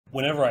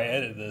Whenever I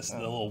edit this, the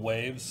little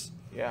waves,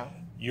 Yeah.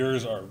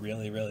 yours are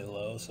really, really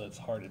low, so it's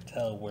hard to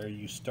tell where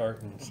you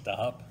start and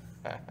stop.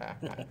 All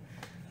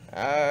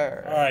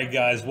right,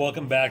 guys,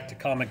 welcome back to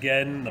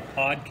Comic-Geddon, the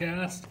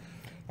podcast.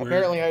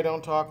 Apparently I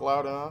don't talk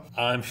loud enough.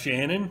 I'm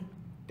Shannon.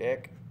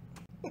 Dick.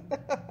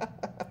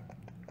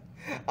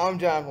 I'm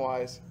John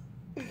Wise.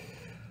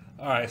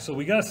 All right, so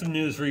we got some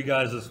news for you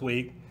guys this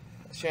week.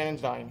 Shannon's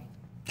dying.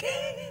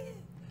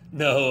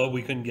 No,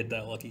 we couldn't get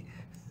that lucky.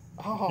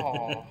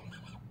 Oh,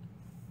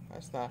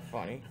 that's not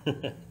funny.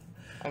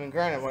 I mean,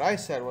 granted, what I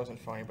said wasn't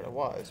funny, but it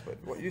was. But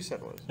what you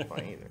said wasn't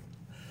funny either.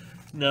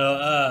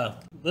 No,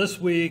 this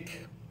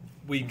week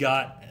we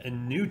got a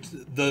new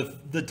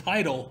the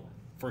title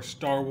for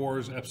Star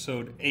Wars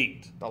Episode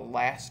 8, The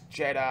Last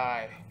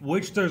Jedi.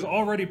 which there's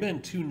already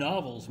been 2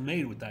 novels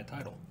made with that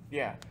title.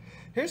 Yeah.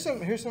 Here's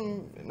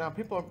some. Now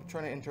people are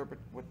trying to interpret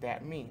what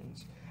that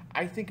means.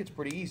 I think it's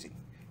pretty easy.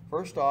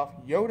 First off,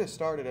 Yoda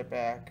started it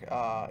back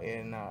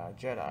in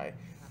Jedi.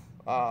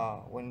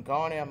 When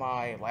gone am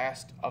I,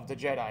 last of the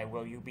Jedi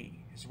will you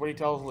be? This is what he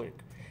tells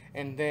Luke.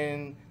 And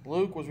then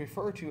Luke was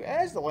referred to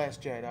as the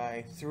last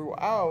Jedi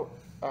throughout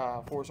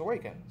Force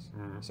Awakens.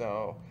 Mm-hmm.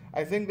 So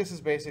I think this is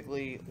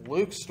basically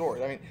Luke's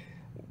story. I mean,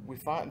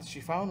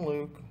 she found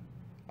Luke.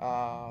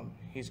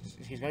 He's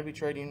going to be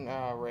trading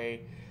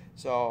Rey.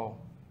 So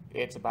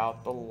it's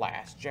about the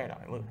last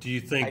Jedi. Luke. Do you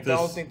think I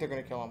don't think they're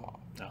going to kill him off.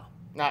 No.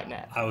 Not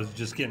net. I was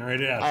just getting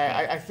ready to ask.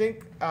 I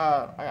think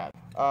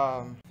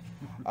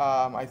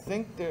I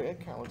think it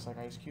kind of looks like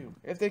Ice Cube.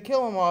 If they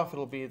kill him off,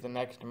 it'll be the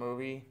next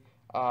movie.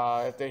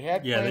 If they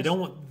had they don't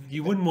want.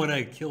 You wouldn't want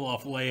to kill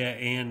off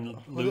Leia and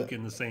Luke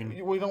in the same.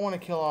 We don't want to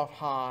kill off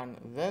Han,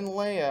 then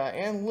Leia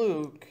and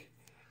Luke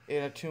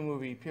in a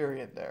 2-movie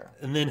period there.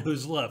 And then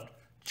who's left?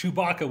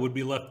 Chewbacca would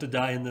be left to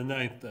die in the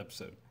 9th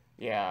episode.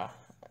 Yeah.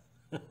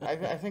 I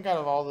think out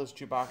of all those,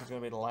 Chewbacca's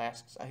going to be the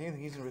last. I think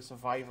he's going to be a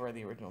survivor of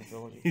the original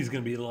trilogy. He's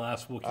going to be the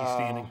last Wookiee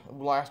standing.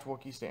 Last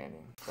Wookiee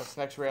standing. That's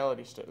the next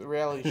reality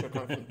show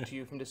coming to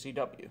you from the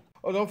CW.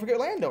 Oh, don't forget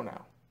Lando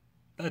now.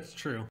 That's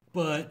true.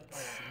 But,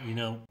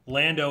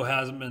 Lando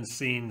hasn't been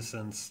seen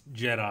since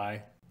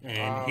Jedi.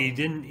 And he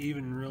didn't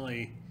even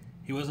really...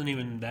 He wasn't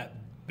even that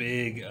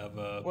big of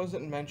a...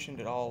 Wasn't mentioned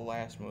at all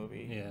last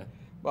movie. Yeah.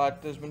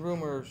 But there's been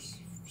rumors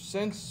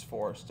since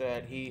Force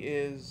that he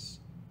is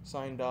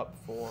signed up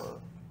for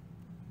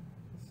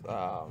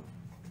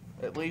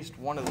at least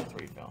one of the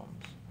 3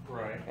 films.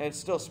 Right. And it's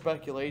still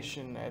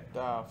speculation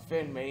that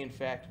Finn may in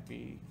fact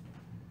be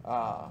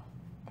a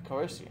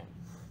Calrissian.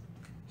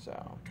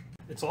 So...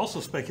 It's also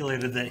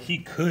speculated that he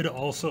could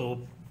also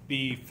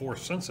be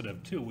Force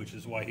sensitive too, which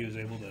is why he was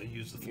able to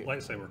use the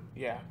lightsaber.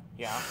 Yeah.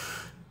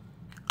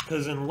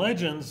 Because in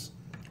Legends,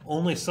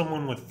 only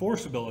someone with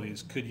Force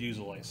abilities could use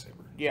a lightsaber.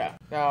 Yeah.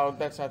 Now,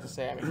 that's not to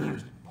say, he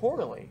used it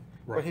poorly,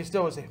 but he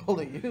still was able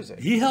to use it.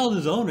 He held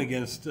his own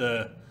against...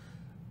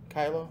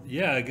 Kylo?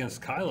 Yeah,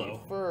 against Kylo.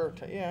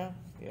 Yeah.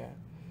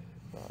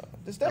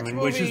 This next movie...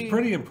 Which is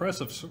pretty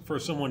impressive for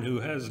someone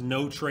who has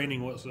no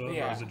training whatsoever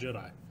as a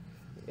Jedi.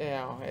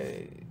 Yeah,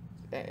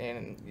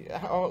 and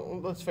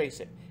let's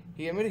face it,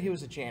 he admitted he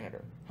was a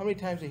janitor. How many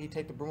times did he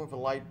take the broom of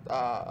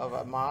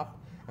a mop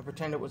and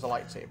pretend it was a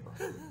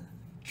lightsaber?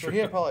 So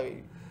he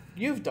probably,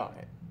 you've done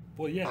it.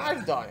 Well, yeah.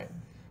 I've done it.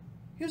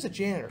 He was a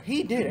janitor.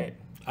 He did it.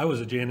 I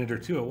was a janitor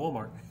too at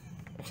Walmart.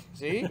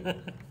 See?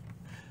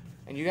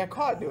 And you got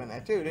caught doing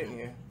that too, didn't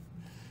you?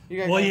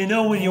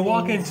 When you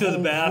walk into the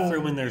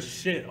bathroom and there's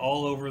shit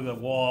all over the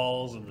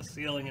walls and the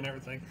ceiling and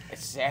everything.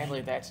 Sadly,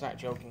 that's not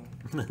joking.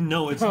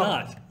 No, it's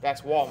not.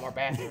 That's Walmart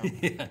bathroom.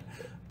 Yeah.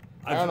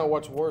 I don't know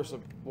what's worse, a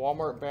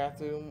Walmart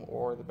bathroom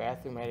or the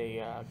bathroom at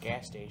a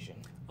gas station.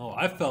 Oh,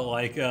 I felt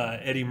like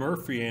Eddie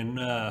Murphy in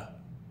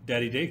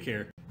Daddy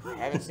Daycare. I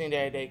haven't seen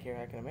Daddy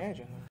Daycare, I can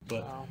imagine.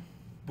 But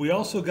we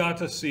also got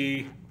to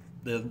see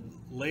the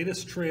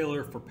latest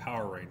trailer for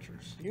Power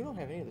Rangers. You don't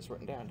have any of this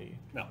written down, do you?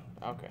 No.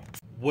 Okay.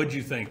 What'd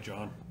you think,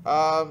 John?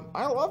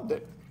 I loved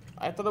it.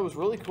 I thought it was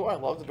really cool. I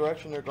love the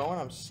direction they're going.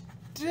 I'm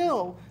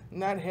still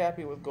not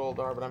happy with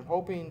Goldar, but I'm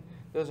hoping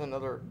there's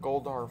another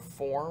Goldar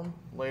form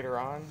later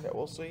on that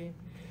we'll see.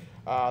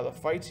 The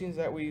fight scenes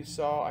that we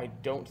saw, I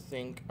don't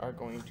think are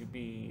going to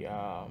be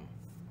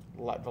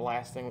the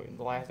last thing.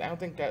 I don't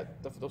think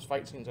that those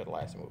fight scenes are the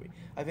last movie.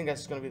 I think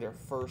that's going to be their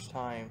first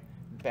time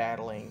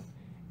battling.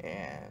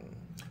 And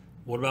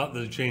what about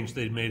the change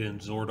they made in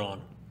Zordon?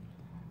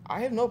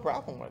 I have no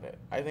problem with it.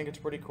 I think it's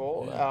pretty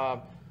cool.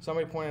 Yeah.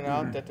 Somebody pointed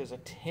out that there's a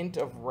tint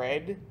of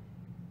red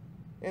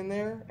in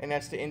there, and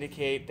that's to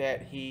indicate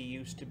that he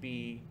used to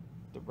be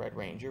the Red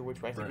Ranger,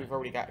 which I think we've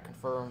already got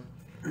confirmed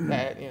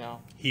that,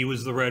 He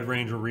was the Red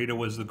Ranger, Rita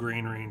was the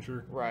Green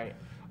Ranger. Right.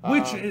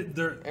 Which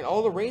and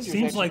all the Rangers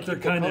seems like they're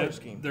kind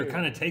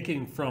of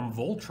taking from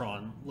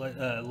Voltron,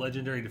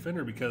 Legendary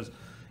Defender, because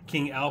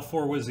King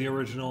Alfor was the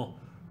original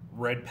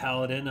Red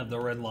Paladin of the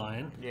Red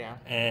Lion. Yeah.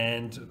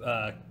 And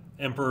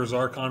Emperor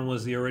Zarkon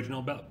was the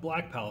original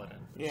Black Paladin.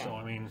 Yeah.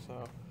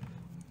 So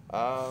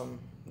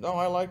no,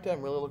 I like that.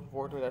 I'm really looking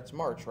forward to it. That's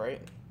March,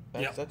 right?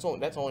 Yeah. That's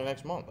only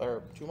next month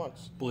or 2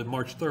 months. I believe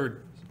March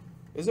 3rd.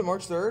 Is it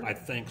March 3rd? I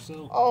think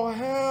so. Oh,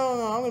 hell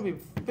no. I'm going to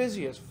be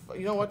busy as...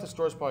 You know what? The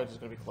store's probably just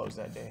going to be closed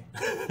that day.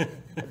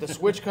 The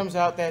Switch comes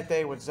out that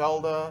day with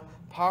Zelda,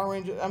 Power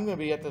Rangers. I'm going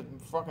to be at the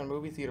fucking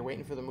movie theater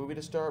waiting for the movie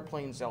to start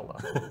playing Zelda.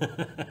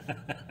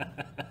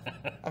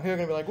 I'm here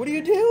going to be like, what are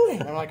you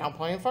doing? I'm like, I'm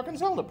playing fucking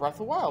Zelda, Breath of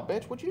the Wild,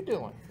 bitch. What you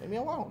doing? Leave me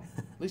alone.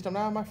 At least I'm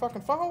not on my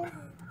fucking phone.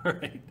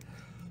 Right.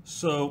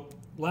 So,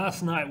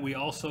 last night we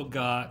also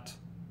got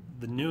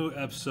the new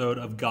episode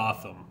of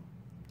Gotham.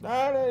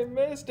 I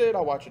missed it.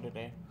 I'll watch it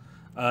today.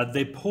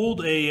 They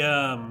pulled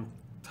a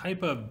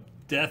type of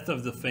death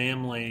of the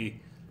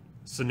family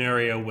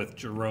scenario with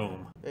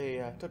Jerome.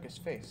 They took his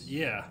face.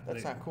 Yeah.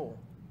 That's not cool.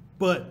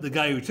 But the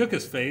guy who took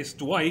his face,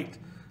 Dwight,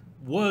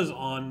 was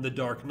on The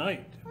Dark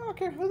Knight. I don't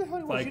care who the hell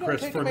he was. By You don't take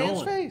Christopher a man's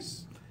Nolan.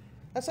 face.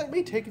 That's like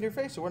me taking your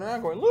face and running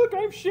around going, look,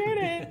 I'm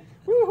Shannon.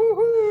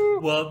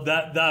 Woo-hoo-hoo. Well,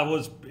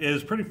 it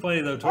was pretty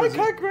funny though. I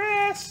cut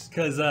grass.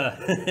 Because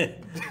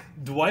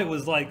Dwight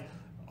was like,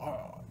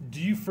 do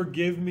you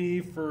forgive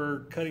me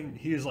for cutting?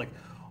 He was like,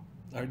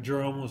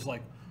 Jerome was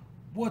like,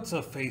 what's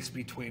a face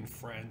between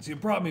friends? You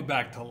brought me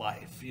back to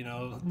life,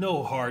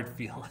 no hard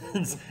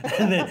feelings.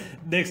 And then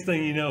next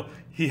thing you know,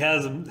 he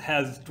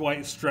has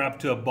Dwight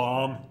strapped to a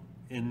bomb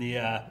in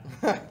the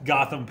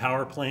Gotham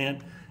power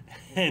plant.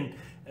 And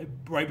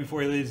right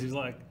before he leaves, he's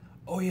like,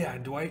 oh yeah,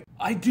 Dwight,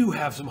 I do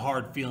have some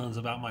hard feelings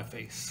about my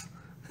face.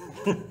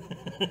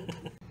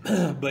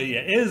 But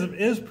yeah,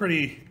 it is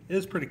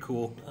pretty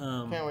cool.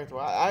 Can't wait to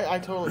watch. I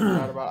totally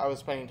forgot about it. I was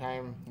spending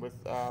time with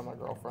my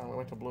girlfriend. We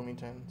went to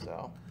Bloomington,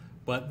 so.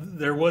 But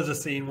there was a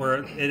scene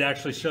where it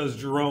actually shows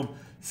Jerome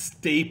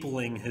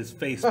stapling his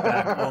face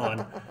back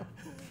on.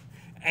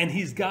 And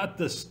he's got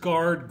the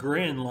scarred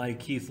grin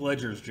like Heath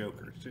Ledger's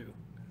Joker, too.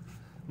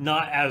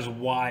 Not as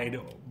wide,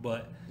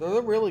 but...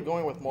 They're really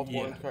going with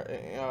multiple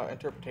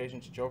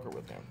interpretations of Joker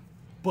with him.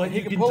 But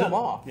he can pull them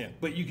off. Yeah,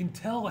 but you can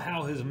tell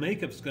how his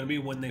makeup's going to be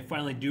when they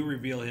finally do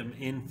reveal him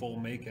in full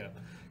makeup.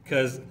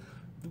 Because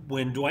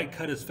when Dwight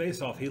cut his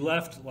face off, he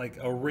left like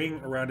a ring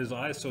around his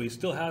eyes, so he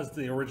still has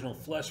the original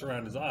flesh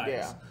around his eyes.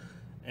 Yeah.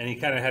 And he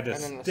kind of had to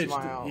and then stitch the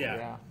smile,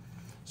 yeah.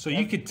 So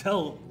you could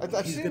tell.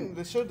 I've seen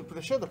they showed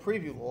the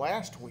preview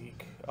last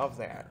week of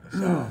that,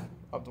 so,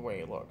 of the way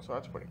he looks. So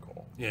that's pretty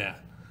cool. Yeah.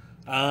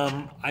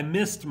 I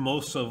missed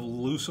most of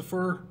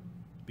Lucifer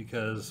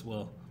because,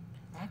 well...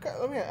 How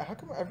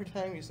come every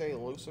time you say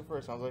Lucifer,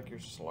 it sounds like you're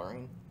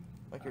slurring?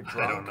 Like you're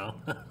drunk? I don't know.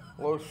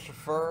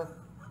 Lucifer?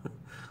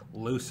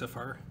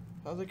 Lucifer.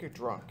 Sounds like you're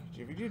drunk.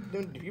 Have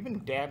you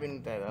been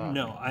dabbing that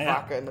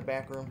vodka in the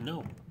back room?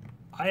 No.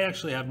 I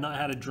actually have not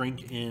had a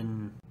drink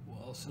in,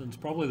 since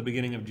probably the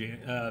beginning of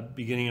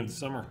the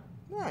summer.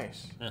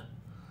 Nice. Yeah.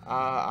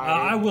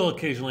 I will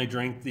occasionally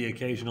drink the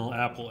occasional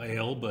apple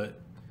ale, but...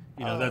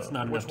 that's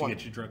not enough to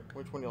get you drunk.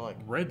 Which one do you like?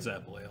 Red's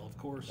apple ale, of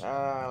course.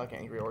 I like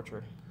Angry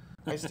Orchard.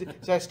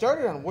 So I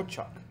started on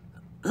Woodchuck.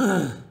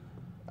 And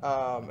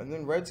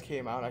then Reds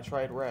came out, and I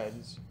tried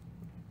Reds.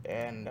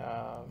 And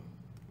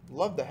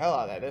loved the hell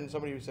out of that. Then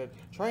somebody said,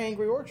 try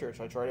Angry Orchard.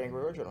 So I tried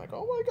Angry Orchard. I'm like,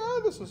 oh my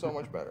god, this is so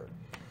much better.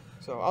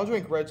 So I'll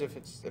drink Reds if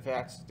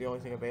that's the only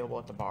thing available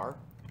at the bar.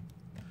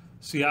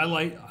 See, I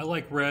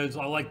like Reds.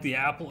 I like the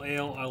apple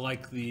ale. I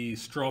like the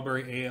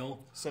strawberry ale.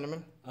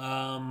 Cinnamon?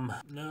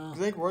 No. I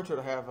think Orchard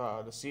will have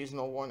the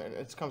seasonal one, and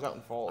it comes out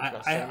in fall.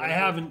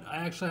 I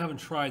actually haven't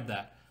tried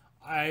that.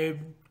 I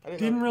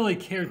didn't really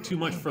care too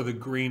much for the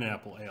green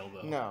apple ale,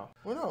 though. No.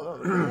 Well, no.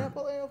 The green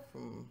apple ale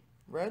from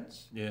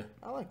Reds? Yeah.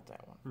 I liked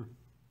that one.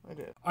 I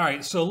did. All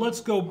right, so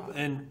let's go.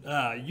 And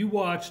you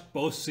watched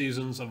both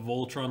seasons of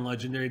Voltron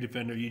Legendary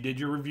Defender. You did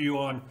your review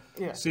on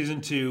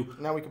season 2.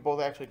 Now we can both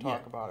actually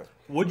talk about it.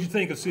 What did you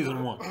think of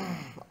season 1?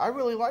 I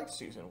really liked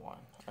season 1.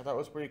 I thought it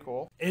was pretty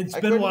cool. It's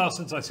been a while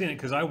since I've seen it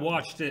because I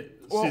watched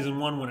it season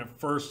 1 when it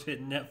first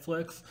hit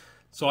Netflix.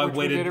 So I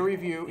waited. We did a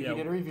review. Yeah. He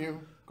did a review.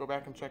 Go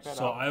back and check that out.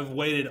 So I've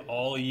waited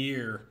all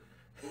year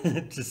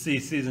to see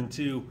season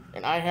 2.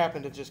 And I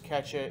happened to just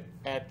catch it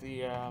at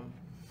the.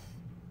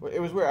 It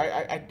was weird.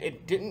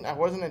 I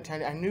wasn't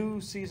intending. I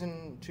knew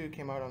season 2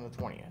 came out on the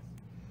 20th.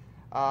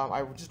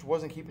 I just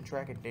wasn't keeping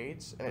track of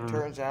dates, and it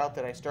turns out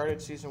that I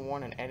started season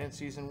 1 and ended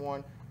season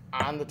 1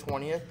 on the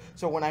 20th.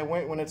 So when I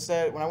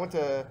went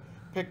to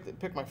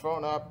pick my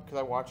phone up, because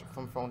I watch it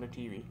from phone to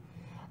TV,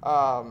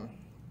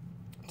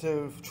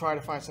 to try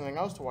to find something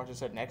else to watch, it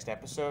said next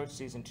episode,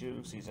 season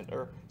 2,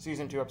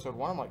 episode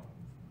 1. I'm like,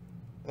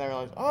 and then I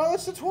realized, oh,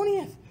 it's the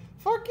 20th.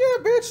 Fuck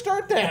yeah, bitch,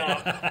 start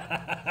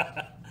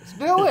that. Let's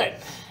do it.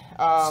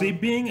 See,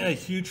 being a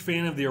huge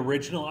fan of the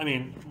original, I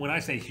mean, when I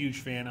say huge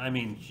fan, I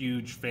mean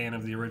huge fan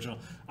of the original.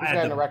 I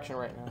got an erection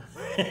right now.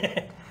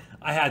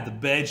 I had the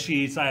bed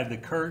sheets, I had the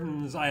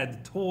curtains, I had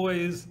the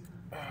toys.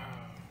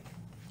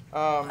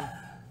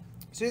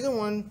 Season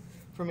 1,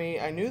 for me,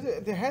 I knew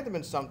that there had to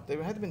been something.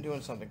 They had to been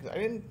doing something because I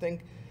didn't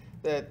think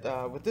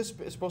that with this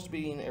is supposed to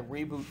be a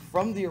reboot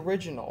from the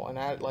original and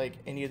not like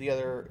any of the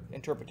other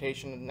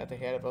interpretation that they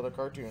had of other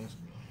cartoons.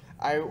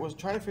 I was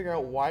trying to figure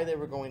out why they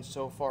were going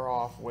so far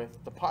off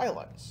with the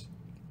pilots.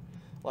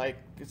 Like,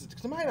 'cause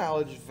to my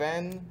knowledge,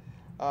 Ven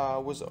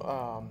was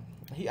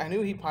I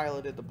knew he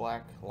piloted the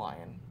Black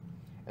Lion,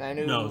 and I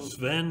knew No,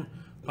 Sven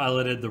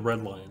piloted the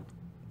Red Lion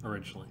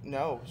originally.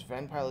 No,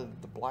 Sven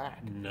piloted the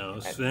Black. No,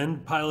 Sven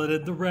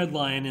piloted the Red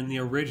Lion in the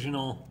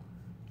original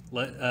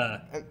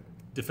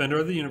Defender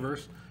of the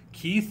Universe.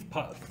 Keith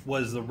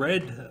was the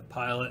Red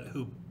pilot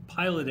who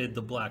piloted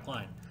the Black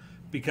Lion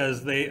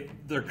because the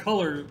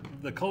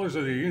colors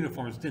of their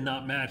uniforms did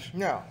not match.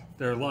 No.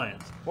 Their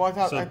lions. Well, I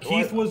thought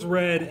Keith was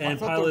Red and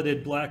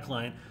piloted Black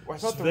Lion. Well, I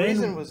thought the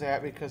reason was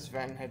that because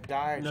Sven had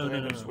died, so they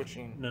were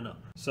switching. No.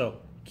 So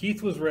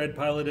Keith was Red,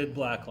 piloted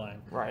Black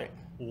Lion. Right.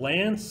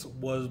 Lance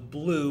was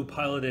Blue,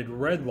 piloted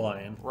Red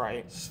Lion.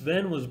 Right.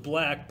 Sven was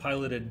Black,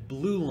 piloted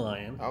Blue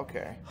Lion.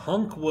 Okay.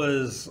 Hunk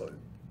was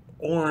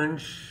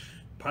Orange,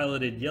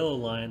 piloted Yellow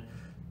Lion.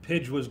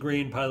 Pidge was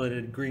Green,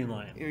 piloted Green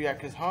Lion. Yeah,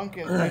 because Hunk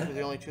and Pidge were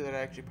the only two that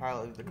actually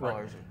piloted the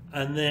colors.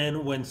 Right. And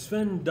then when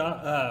Sven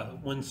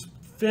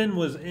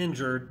was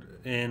injured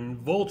in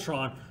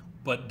Voltron,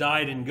 but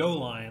died in Go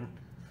Lion,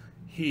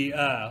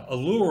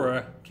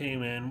 Allura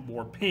came in,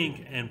 wore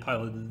pink, and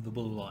piloted the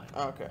Blue Lion.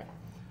 Okay.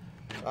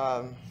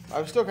 I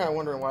was still kind of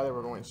wondering why they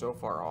were going so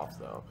far off,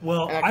 though.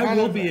 Well, I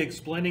will be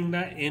explaining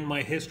that in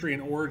my history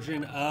and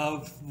origin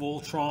of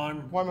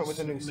Voltron. Well, I meant with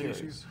the new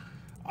series.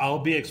 I'll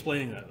be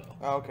explaining that, though.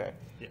 Oh, okay.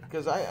 Yeah.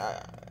 Because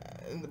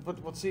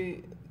but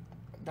see,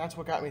 that's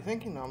what got me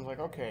thinking, though. I was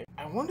like, okay,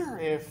 I wonder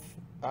if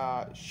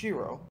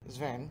Shiro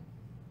Sven,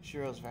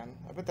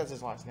 I bet that's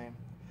his last name.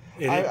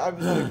 I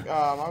was like,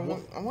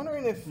 I'm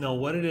wondering if... No,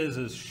 what it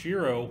is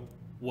Shiro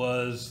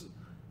was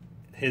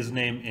his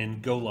name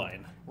in Go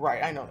Line.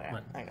 Right, I know that.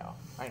 Right.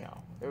 I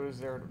know. It was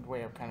their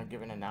way of kind of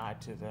giving a nod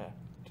to the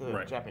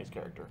right. Japanese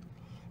character.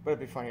 But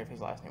it'd be funny if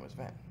his last name was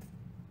Sven.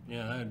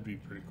 Yeah, that'd be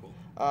pretty cool.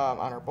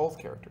 Honor both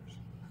characters,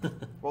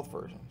 both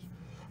versions.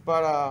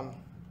 But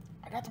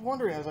I got to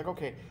wondering. I was like,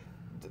 okay,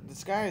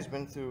 this guy's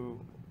been through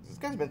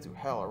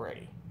hell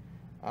already,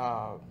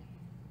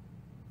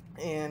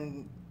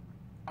 and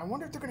I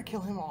wonder if they're going to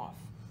kill him off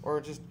or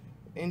just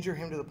injure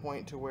him to the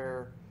point to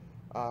where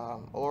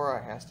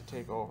Allura has to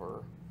take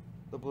over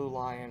the Blue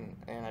Lion,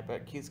 and I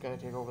bet Keith's going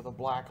to take over the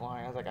Black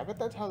Lion. I was like, I bet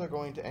that's how they're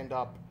going to end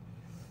up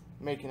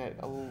making it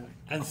a little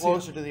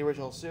closer to the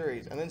original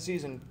series. And then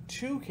season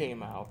 2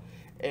 came out,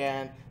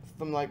 and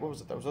from like, what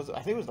was it?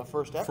 I think it was the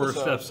first episode.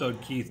 First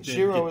episode, Keith did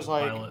Shiro was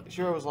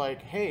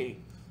like, hey,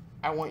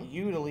 I want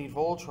you to lead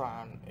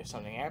Voltron if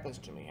something happens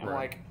to me. I'm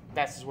like,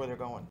 that's where they're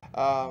going.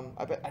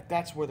 I bet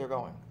that's where they're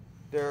going.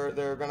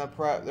 They're gonna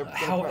prep.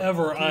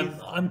 However,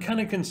 I'm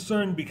kind of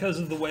concerned because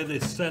of the way they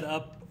set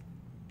up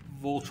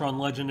Voltron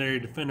Legendary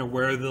Defender,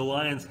 where the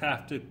Lions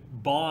have to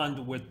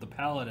bond with the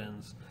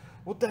Paladins.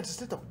 Well,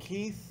 that's it though.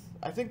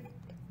 I think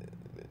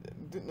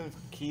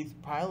Keith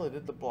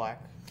piloted the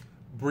Black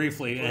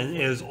briefly, and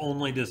is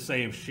only to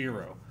save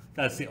Shiro.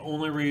 That's the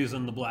only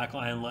reason the Black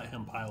Lion let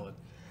him pilot.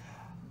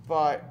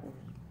 But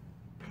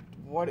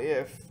what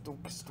if the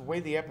way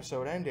the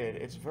episode ended?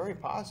 It's very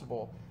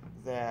possible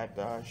that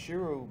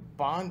Shiro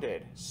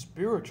bonded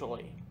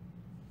spiritually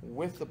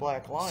with the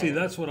Black Lion. See,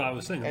 that's what I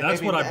was thinking.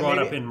 That's what I brought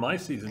up in my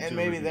season 2 And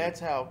maybe review. that's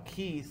how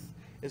Keith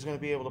is going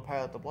to be able to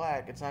pilot the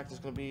Black. It's not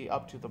just going to be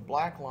up to the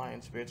Black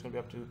Lion spirit. It's going to be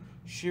up to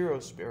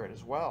Shiro's spirit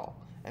as well.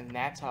 And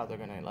that's how they're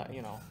going to let,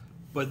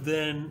 But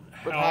then...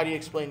 But how do you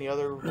explain the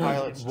other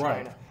pilots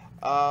right. trying to...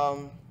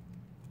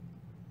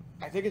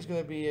 I think it's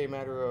going to be a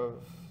matter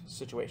of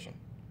situation.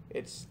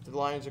 The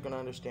Lions are going to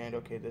understand,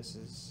 okay, this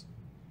is,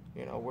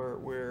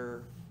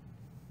 we're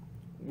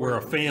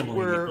a family.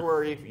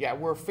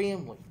 We're a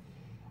family.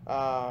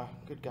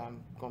 Good God,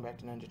 I'm going back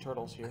to Ninja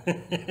Turtles here.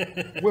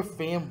 We're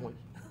family.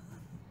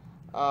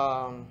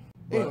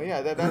 Anyway,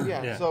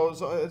 yeah. So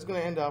it's going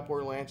to end up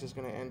where Lance is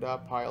going to end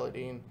up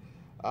piloting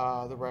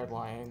the Red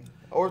Lion,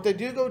 or if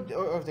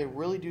they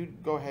really do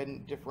go ahead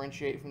and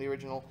differentiate from the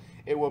original,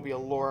 it will be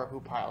Allura who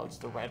pilots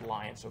the Red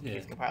Lion, so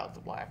Keith can pilot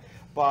the Black.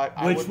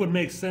 Which would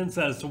make sense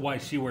as to why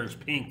she wears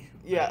pink.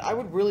 Yeah, I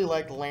would really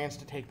like Lance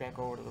to take back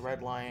over to the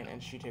Red Lion,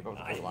 and she take over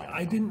the Blue Lion.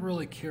 I didn't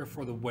really care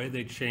for the way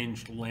they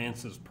changed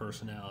Lance's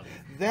personality.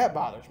 That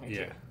bothers me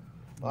too.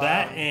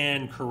 That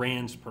and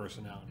Karan's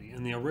personality.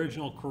 And the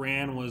original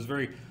Karan was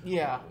very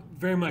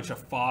much a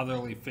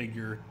fatherly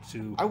figure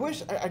to...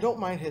 I don't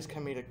mind his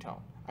comedic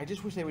tone. I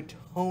just wish they would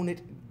tone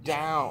it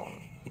down.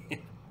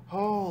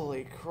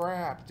 Holy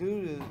crap,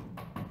 dude.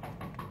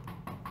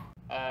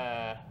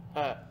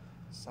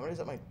 Somebody's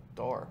at my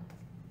door.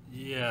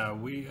 Yeah,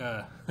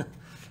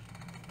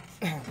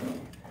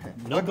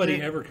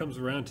 nobody ever comes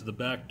around to the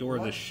back door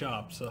of this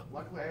shop, so...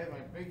 Luckily I have my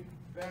big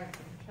bag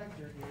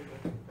protector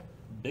here.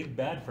 Big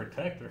bad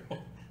protector?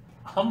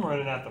 I'm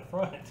running out the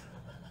front.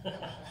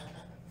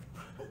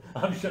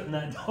 I'm shutting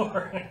that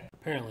door.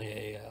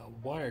 Apparently a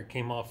wire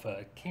came off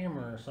a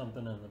camera or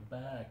something in the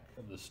back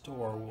of the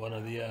store. One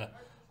of the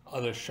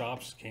other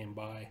shops came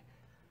by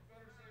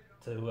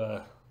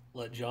to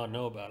let John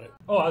know about it.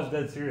 Oh, I was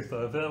dead serious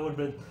though. If that would have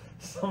been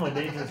someone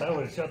dangerous, I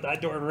would have shut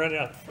that door and run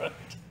out the front.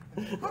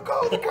 I'll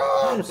call the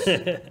cops!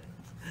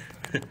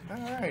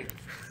 Alright.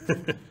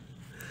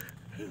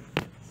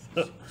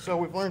 So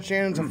we've learned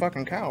Shannon's a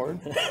fucking coward.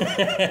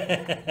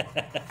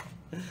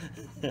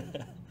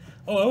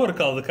 Oh, I would have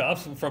called the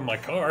cops from my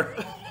car.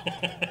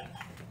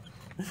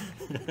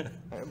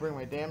 I bring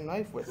my damn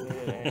knife with me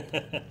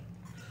today.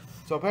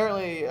 So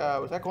apparently,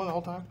 was that going the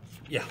whole time?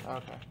 Yeah.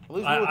 Okay.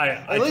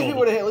 At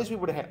least we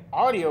would have had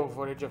audio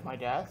footage of my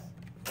death.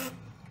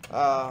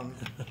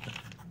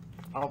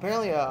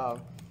 Apparently, a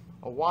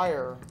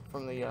wire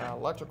from the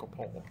electrical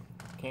pole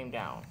came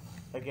down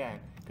again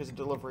because the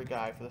delivery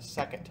guy, for the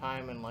second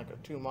time in like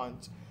 2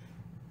 months,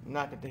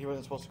 not that he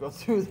wasn't supposed to go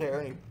through there,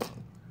 and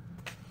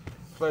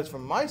but it's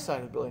from my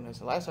side of the building.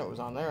 The last time it was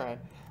on there,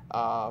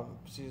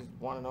 she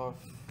wanted to know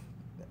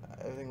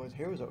if everything was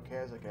okay.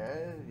 I was like,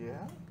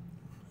 yeah.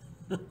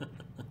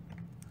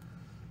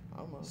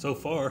 Almost. So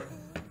far.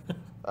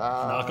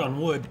 Knock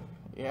on wood.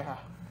 Yeah.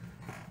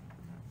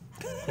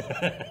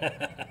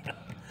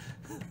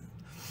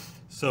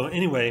 So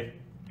anyway,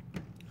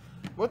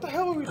 what the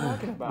hell were we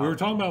talking about? we were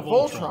talking about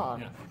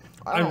Voltron. Yeah.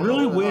 I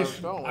really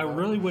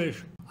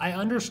wish. I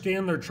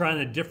understand they're trying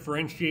to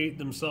differentiate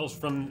themselves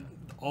from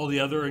all the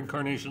other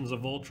incarnations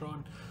of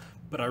Voltron,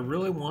 but I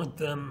really want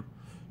them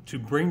to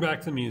bring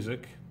back the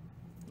music.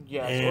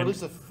 Yes, or at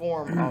least the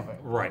form of it.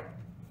 Right.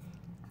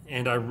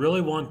 And I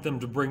really want them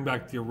to bring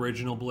back the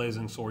original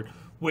Blazing Sword,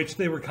 which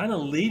they were kind of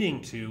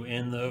leading to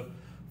in the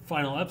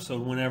final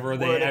episode whenever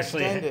they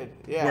actually extended,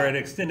 yeah. Where it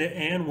extended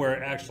and where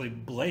it actually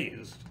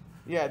blazed.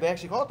 Yeah, they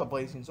actually call it the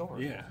Blazing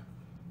Sword. Yeah.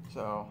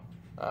 So,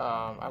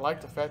 I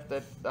like the fact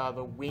that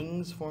the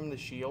wings form the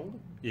shield.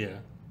 Yeah.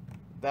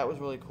 That was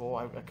really cool.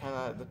 I kind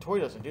of the toy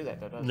doesn't do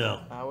that though, does it?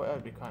 No. That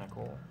would be kind of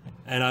cool.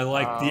 And I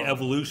like the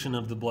evolution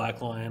of the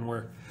Black Lion,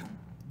 where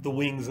the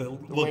wings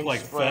that look like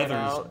feathers.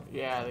 Out.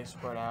 Yeah, they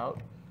spread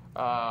out.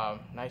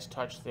 Nice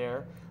touch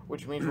there,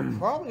 which means we're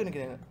probably going to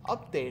get an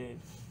updated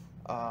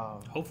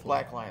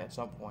Black Lion at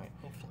some point.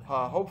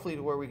 Hopefully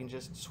to where we can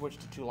just switch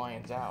the 2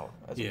 lions out,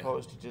 as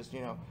opposed to just,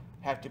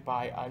 have to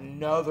buy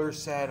another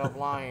set of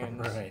lions.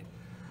 Right.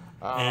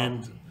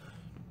 And,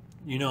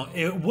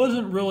 it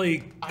wasn't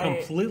really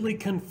completely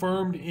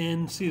confirmed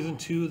in season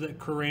 2 that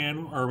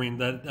King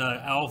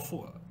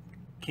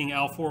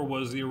Alfor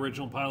was the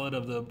original pilot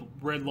of the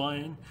Red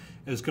Lion.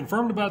 It was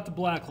confirmed about the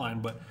Black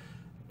Lion, but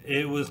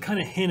it was kind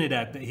of hinted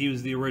at that he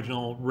was the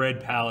original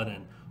Red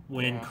Paladin.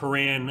 When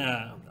Koran,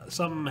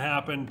 something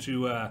happened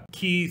to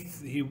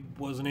Keith, he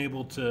wasn't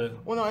able to...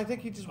 Well, no, I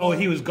think he just...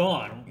 he was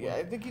gone. Yeah,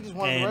 I think he just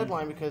wanted the Red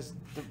Lion because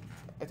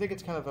I think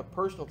it's kind of a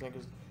personal thing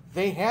because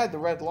they had the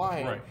Red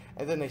Lion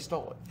and then they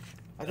stole it.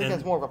 I think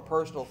that's more of a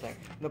personal thing.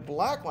 The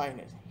Black Lion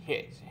is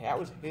his. That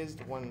was his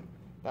one.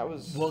 That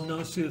was... Well,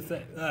 no, see, the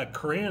thing,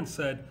 Koran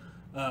said,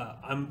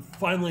 I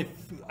finally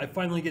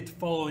get to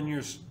follow in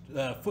your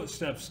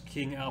footsteps,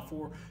 King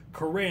Alfor.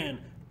 Koran,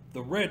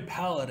 the Red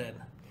Paladin.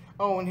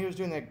 Oh, when he was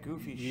doing that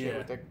goofy shit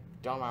with the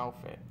dumb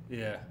outfit.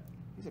 Yeah.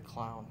 He's a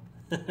clown.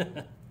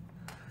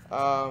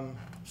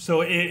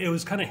 So it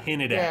was kind of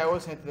hinted at. Yeah, it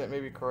was hinted that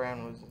maybe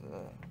Koran was...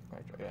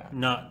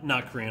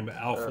 Not Koran, but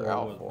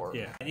Alfor.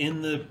 Yeah.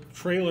 In the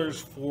trailers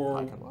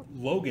for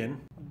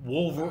Logan,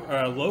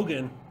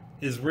 Logan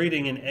is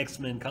reading an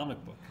X-Men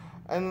comic book.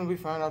 And then we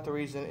found out the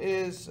reason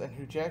is, and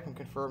Hugh Jackman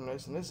confirmed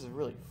this, and this is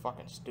really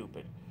fucking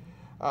stupid.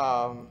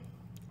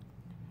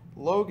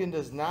 Logan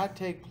does not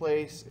take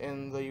place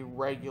in the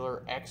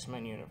regular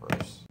X-Men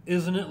universe.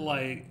 Isn't it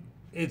like,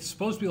 it's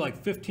supposed to be like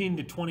 15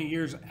 to 20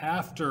 years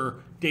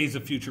after Days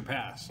of Future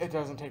Past? It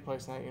doesn't take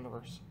place in that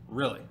universe.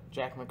 Really?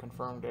 Jackman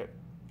confirmed it.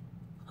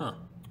 Huh.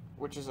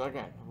 Which is,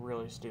 again,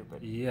 really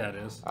stupid. Yeah, it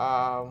is.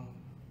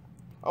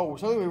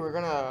 Something we were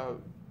going to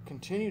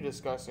continue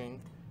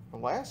discussing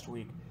from last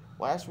week.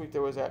 Last week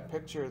there was that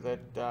picture that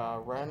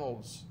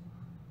Reynolds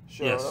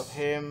showed of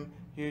him,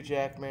 Hugh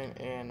Jackman,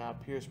 and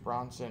Pierce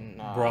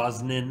Brosnan.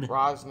 Brosnan,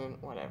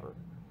 whatever.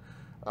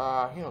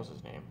 He knows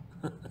his name.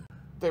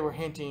 They were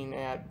hinting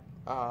at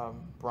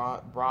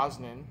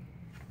Brosnan.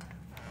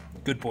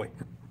 Good point.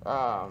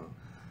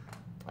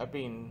 At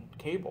being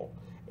Cable.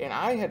 And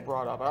I had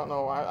brought up, I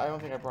don't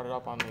think I brought it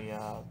up on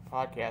the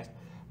podcast,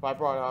 but I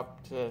brought it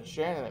up to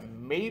Shannon that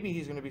maybe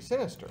he's going to be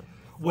Sinister.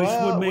 Which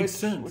would make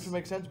sense. Which would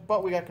make sense,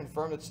 but we got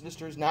confirmed that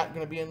Sinister is not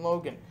going to be in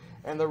Logan.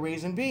 And the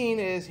reason being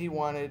is he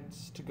wanted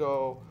to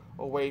go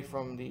away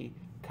from the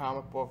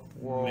comic book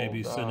world.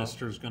 Maybe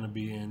Sinister's going to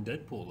be in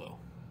Deadpool, though.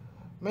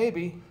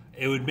 Maybe.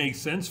 It would make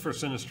sense for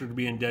Sinister to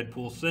be in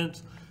Deadpool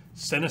since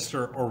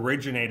Sinister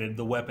originated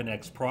the Weapon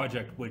X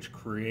project, which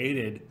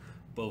created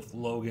both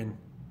Logan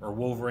or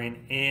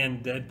Wolverine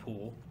and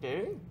Deadpool.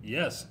 Did he?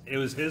 Yes, it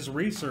was his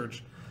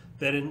research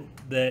that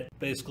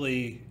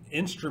basically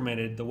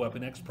instrumented the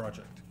Weapon X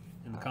project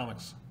in the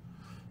comics.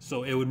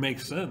 So it would make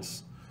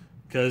sense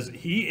because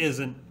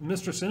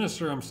Mr.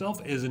 Sinister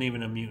himself isn't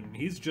even a mutant.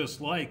 He's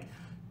just like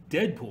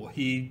Deadpool.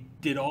 He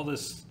did all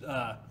this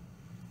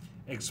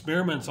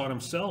experiments on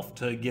himself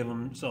to give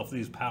himself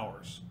these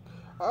powers.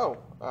 Hold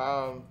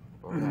on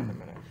a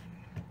minute.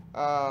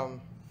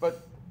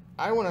 But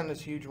I went on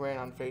this huge rant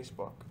on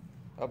Facebook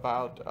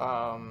about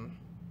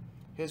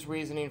his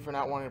reasoning for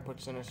not wanting to put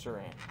Sinister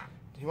in.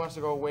 He wants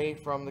to go away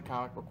from the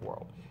comic book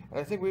world. And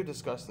I think we've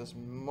discussed this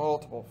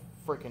multiple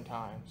freaking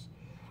times.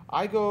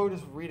 I go to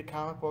read a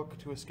comic book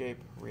to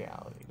escape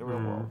reality, the real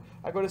world.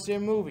 I go to see a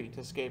movie to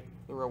escape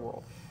the real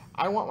world.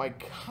 I want my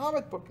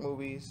comic book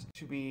movies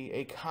to be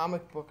a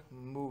comic book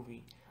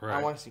movie. Right.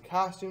 I want to see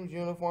costumes,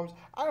 uniforms.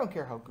 I don't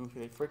care how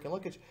goofy they freaking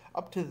look. It's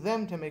up to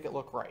them to make it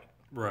look right.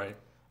 Right.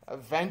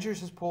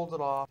 Avengers has pulled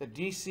it off. The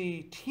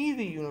DC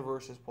TV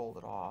universe has pulled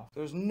it off.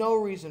 There's no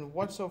reason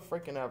whatsoever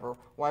freaking ever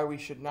why we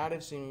should not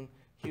have seen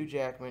Hugh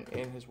Jackman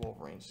in his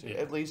Wolverine suit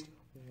at least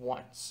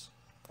once.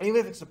 Even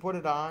if it's to put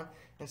it on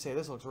and say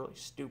this looks really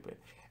stupid,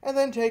 and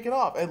then take it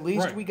off. At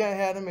least we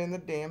had him in the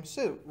damn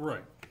suit.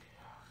 Right.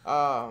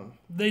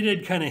 They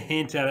did kind of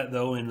hint at it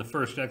though in the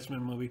first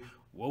X-Men movie.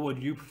 What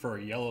would you prefer,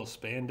 yellow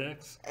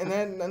spandex? And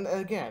then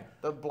again,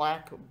 the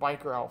black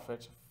biker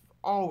outfits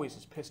always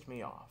has pissed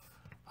me off.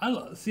 I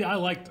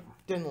liked them.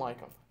 Didn't like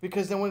them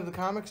because then what did the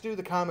comics do?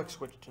 The comics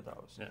switched to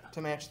those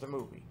to match the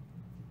movie,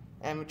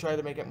 and we tried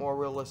to make it more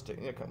realistic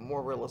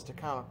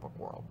comic book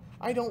world.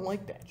 I don't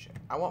like that shit.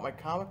 I want my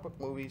comic book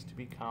movies to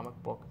be comic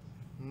book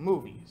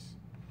movies.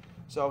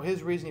 So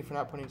his reasoning for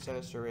not putting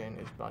Sinister in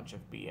is a bunch of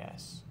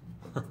BS.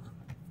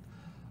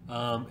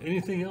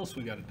 Anything else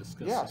we got to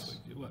discuss this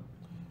week? What?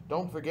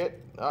 Don't forget,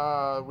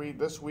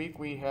 this week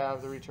we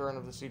have the return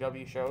of the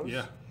CW shows.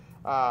 Yeah.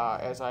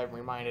 As I'm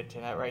reminded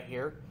tonight, right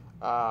here,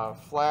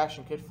 Flash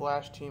and Kid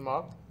Flash team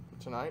up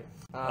tonight.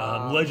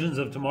 Legends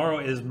of Tomorrow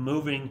is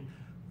moving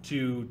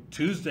to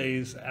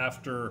Tuesdays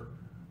after,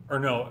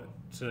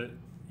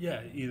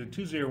 either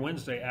Tuesday or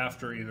Wednesday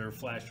after either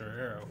Flash or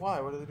Arrow. Why?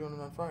 What are they doing it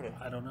on Friday?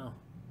 I don't know.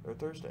 Or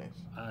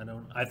Thursdays?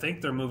 I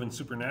think they're moving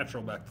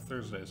Supernatural back to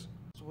Thursdays.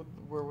 So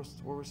where was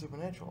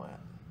Supernatural at?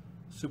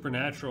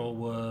 Supernatural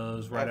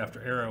was right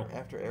after Arrow.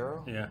 After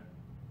Arrow? Yeah.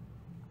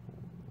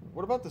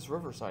 What about this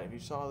Riverside? Have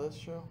you saw this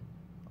show?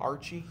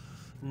 Archie?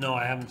 No,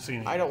 I haven't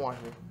seen it. I don't want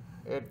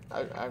to.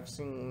 I've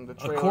seen the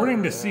trailer.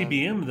 According to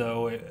CBM,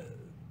 though,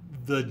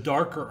 the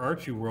darker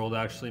Archie world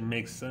actually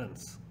makes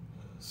sense.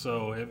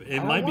 So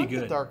it might be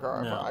good. The darker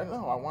Archie. No. I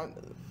know. I want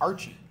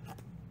Archie.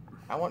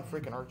 I want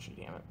freaking Archie.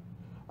 Damn it.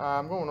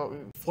 I'm going over.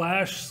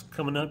 Flash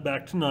coming up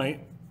back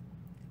tonight.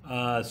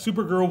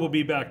 Supergirl will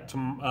be back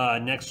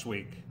next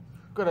week.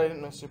 Good. I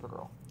didn't miss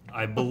Supergirl.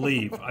 I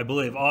believe.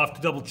 I'll have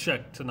to double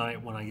check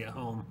tonight when I get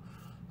home.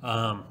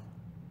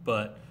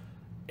 But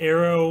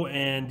Arrow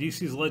and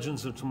DC's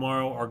Legends of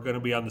Tomorrow are going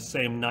to be on the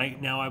same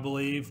night now, I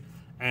believe.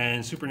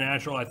 And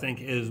Supernatural, I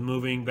think, is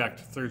moving back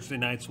to Thursday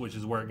nights, which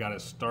is where it got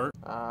its start.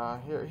 Now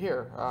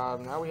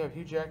we have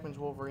Hugh Jackman's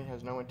Wolverine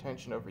has no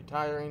intention of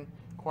retiring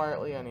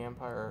quietly on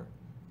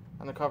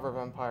the cover of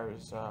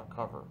Empire's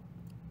cover.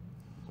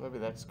 So maybe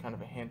that's kind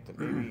of a hint that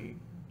maybe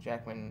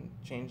Jackman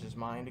changed his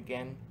mind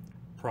again.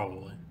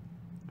 Probably.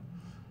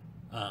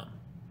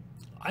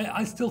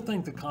 I still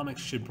think the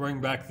comics should bring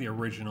back the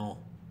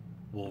original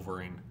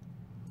Wolverine,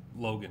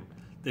 Logan.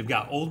 They've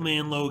got Old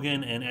Man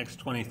Logan and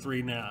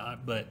X-23 now,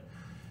 but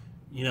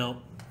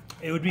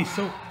it would be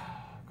so.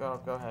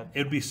 Go ahead.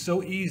 It would be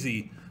so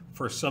easy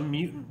for some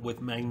mutant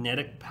with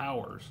magnetic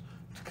powers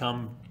to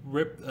come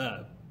rip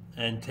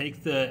and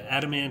take the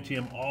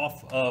adamantium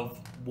off of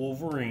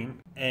Wolverine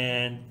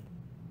and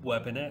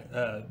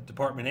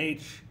Department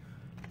H,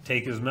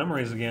 take his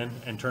memories again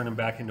and turn him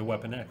back into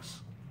Weapon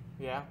X.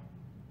 Yeah.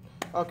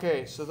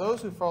 Okay, so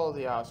those who follow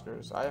the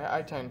Oscars,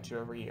 I tend to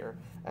every year,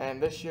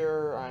 and this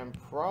year I'm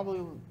probably.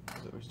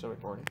 Are we still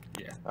recording?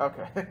 Yeah.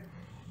 Okay.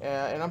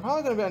 And I'm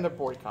probably going to end up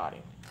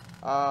boycotting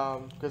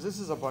because this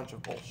is a bunch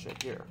of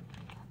bullshit here.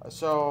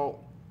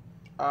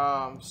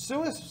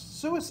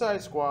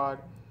 Suicide Squad.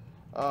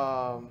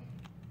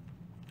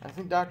 I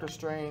think Doctor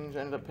Strange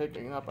ended up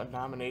picking up a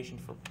nomination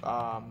for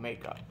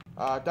makeup.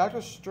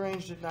 Doctor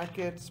Strange did not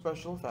get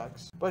special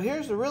effects. But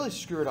here's the really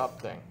screwed up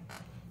thing.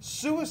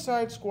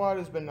 Suicide Squad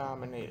has been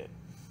nominated.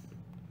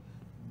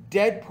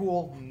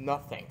 Deadpool,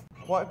 nothing.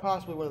 Quite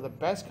possibly one of the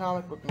best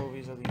comic book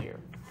movies of the year.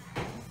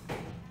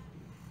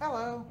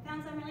 Hello.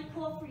 Found something really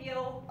cool for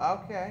you.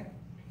 Okay.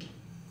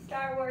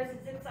 Star Wars,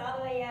 it zips all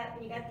the way up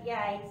and you got the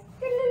eyes.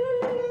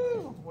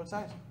 What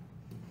size?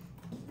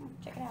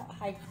 Check it out.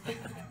 Hi.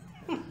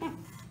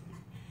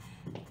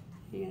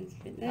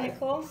 Isn't that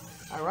cool?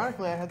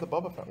 Ironically, I had the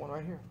Boba Fett one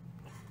right here.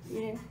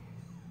 Yeah.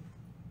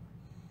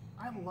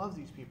 I love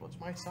these people. It's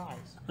my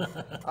size. What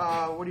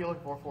are you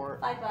looking for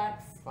it?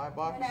 $5. $5?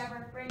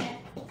 Whatever. Bring it.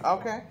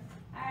 Okay.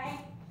 Alright.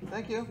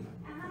 Thank you.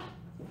 Uh-huh.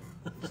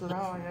 So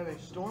now I have a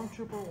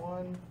Stormtrooper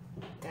one.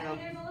 And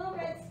There's a little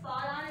red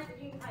spot on it,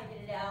 but you can probably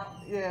get it out.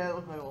 yeah, it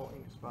looks like a little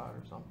ink spot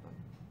or something.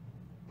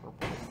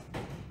 Purple.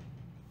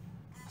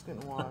 It's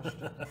getting washed.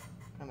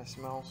 Kind of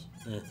smells.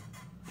 Yeah.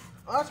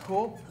 Oh, that's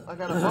cool. I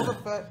got a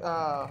Boba Fett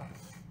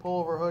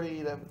pullover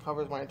hoodie that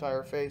covers my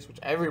entire face, which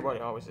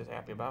everybody always is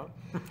happy about.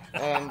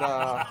 And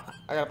I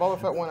got a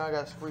Boba Fett one. I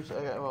got a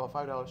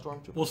 $5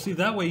 Stormtrooper. Well, see,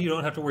 that way you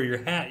don't have to wear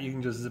your hat. You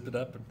can just zip it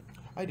up.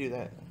 I do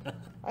that.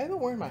 I haven't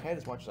worn my head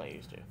as much as I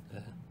used to.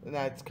 And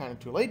that's kind of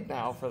too late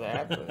now for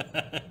that.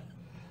 But.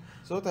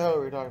 So what the hell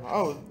are we talking about?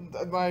 Oh,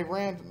 my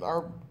rant,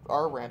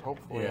 our rant,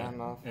 hopefully, on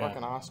the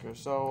fucking Oscars.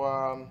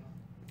 So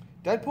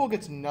Deadpool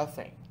gets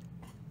nothing.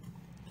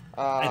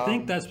 I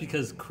think that's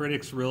because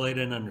critics really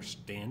didn't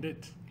understand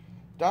it.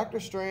 Doctor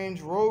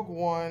Strange, Rogue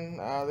One,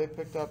 they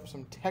picked up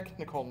some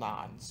technical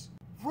nods.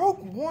 Rogue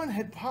One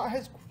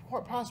has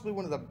possibly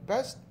one of the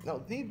best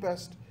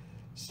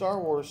Star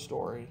Wars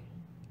story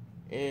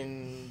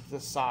in the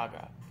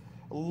saga.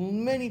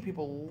 Many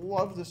people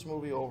love this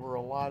movie over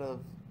a lot of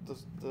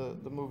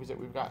the movies that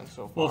we've gotten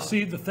so far. Well,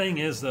 see, the thing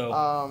is,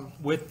 though,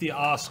 with the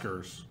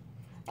Oscars,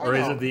 or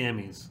is it the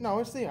Emmys? No,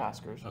 it's the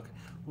Oscars. Okay.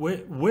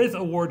 With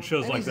award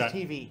shows like that.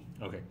 TV.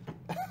 Okay.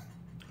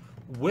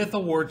 With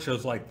award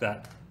shows like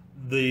that,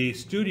 the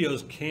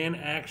studios can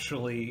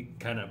actually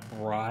kind of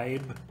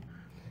bribe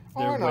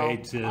their way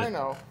to. I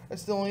know.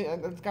 It's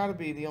got to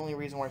be the only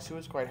reason why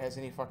Suicide Squad has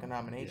any fucking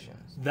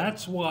nominations.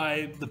 That's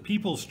why the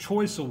People's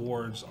Choice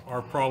Awards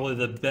are probably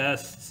the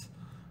best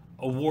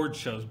award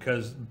shows,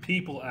 because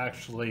people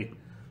actually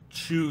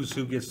choose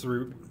who gets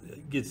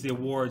the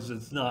awards.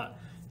 It's not,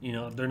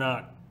 they're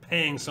not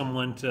paying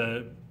someone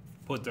to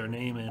put their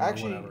name in or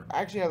whatever.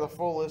 I actually have the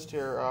full list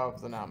here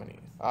of the nominees.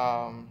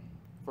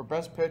 For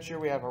Best Picture,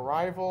 we have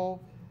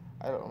Arrival.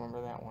 I don't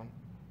remember that one.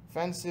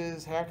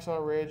 Fences,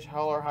 Hacksaw Ridge,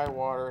 Hell or High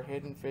Water,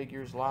 Hidden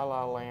Figures, La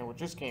La Land, which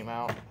just came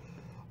out,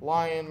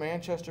 Lion,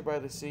 Manchester by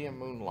the Sea, and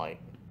Moonlight.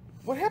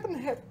 What the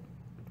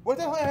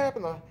hell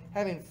happened to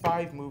having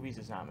 5 movies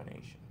as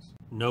nominations?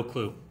 No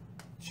clue.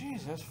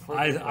 Jeez, that's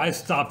freaking I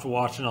stopped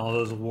watching all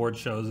those award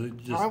shows.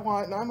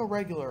 I'm a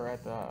regular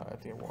at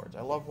the awards.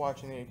 I love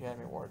watching the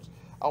Academy Awards.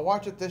 I'll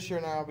watch it this year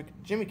now because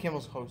Jimmy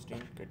Kimmel's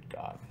hosting. Good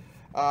God.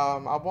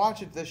 I'll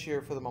watch it this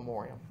year for the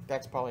memoriam.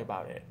 That's probably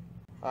about it.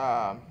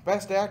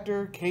 Best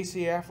Actor,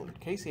 Casey Affleck.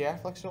 Casey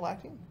Affleck still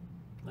acting?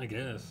 I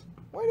guess.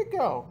 Way to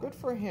go. Good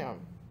for him.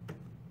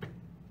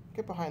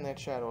 Get behind that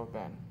shadow of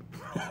Ben.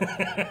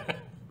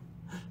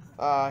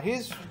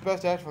 He's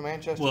Best Actor for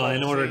Manchester. Well,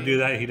 in order to do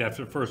that, he'd have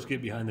to first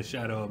get behind the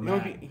shadow of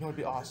Matt. It would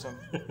be awesome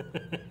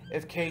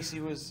if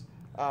Casey was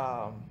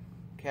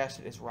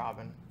casted as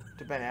Robin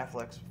to Ben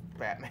Affleck's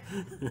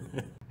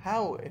Batman.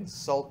 How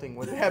insulting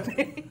would that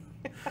be?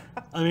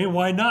 I mean,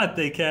 why not?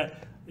 They got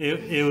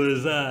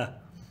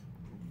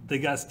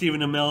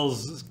Stephen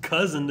Amell's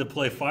cousin to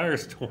play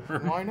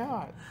Firestorm. Why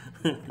not?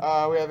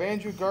 We have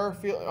Andrew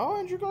Garfield. Oh,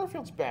 Andrew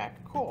Garfield's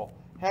back. Cool.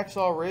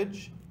 Hacksaw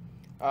Ridge.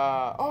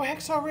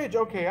 Hacksaw Ridge.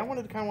 Okay, I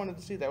wanted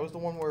to see that. It was the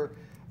one where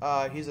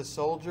he's a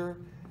soldier.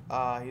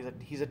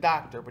 He's a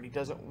doctor, but he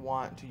doesn't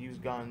want to use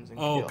guns and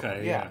kill.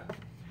 Okay, yeah.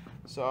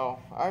 So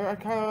I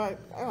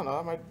don't know.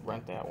 I might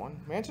rent that one.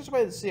 Manchester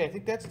by the Sea. I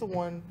think that's the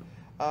one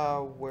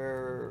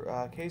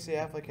where Casey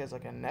Affleck has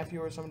like a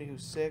nephew or somebody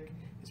who's sick.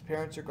 His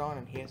parents are gone,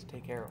 and he has to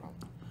take care of him.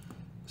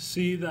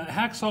 See, the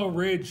Hacksaw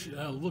Ridge,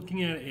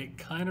 looking at it, it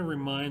kind of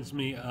reminds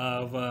me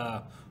of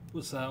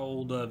what's that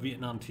old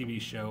Vietnam TV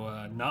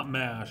show? Not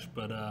MASH,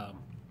 but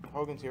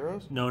Hogan's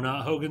Heroes. No,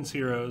 not Hogan's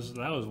Heroes.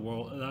 That was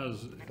World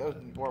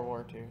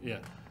War II. Yeah,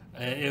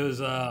 it was.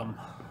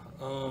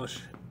 It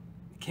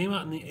came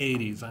out in the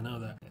 '80s. I know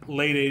that.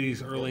 Late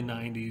 '80s, early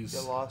 '90s.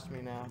 You lost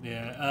me now.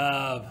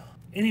 Yeah.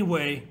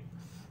 Anyway,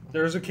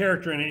 there's a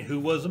character in it who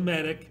was a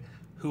medic,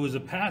 who was a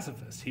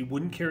pacifist. He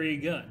wouldn't carry a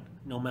gun,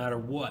 no matter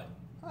what.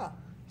 Huh.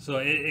 So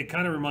it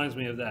kind of reminds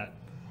me of that.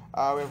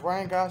 We have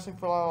Ryan Gosling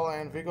for La La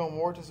Land. Viggo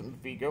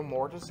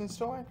Mortensen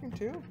still acting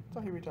too? I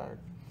thought he retired.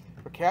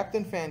 But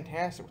Captain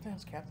Fantastic. What the hell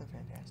is Captain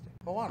Fantastic?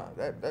 Moana.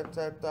 That's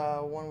that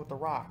one with The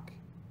Rock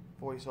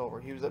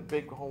voiceover. He was that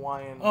big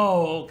Hawaiian.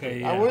 Oh, okay.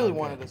 Yeah, I really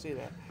wanted to see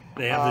that.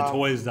 They have the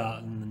toys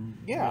out in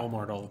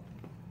Walmart all.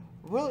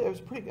 Really, it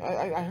was pretty.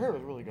 I heard it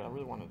was really good. I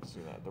really wanted to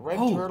see that. The Red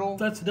Turtle.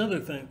 That's another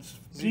thing.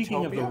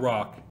 Speaking of The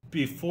Rock,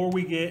 before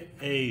we get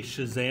a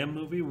Shazam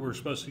movie, we're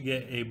supposed to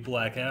get a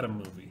Black Adam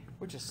movie.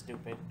 Which is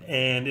stupid.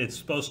 And it's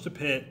supposed to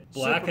pit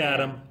Black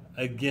Adam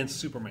against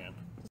Superman.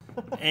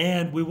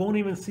 And we won't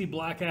even see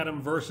Black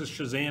Adam versus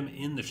Shazam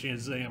in the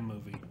Shazam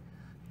movie.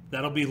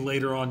 That'll be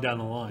later on down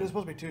the line. There's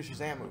supposed to be 2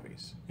 Shazam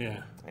movies.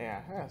 Yeah.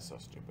 Yeah, that's so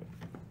stupid.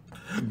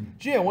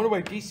 Gee, I wonder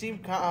why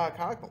DC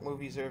comic book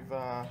movies have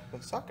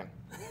been sucking.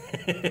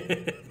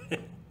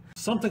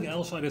 Something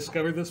else I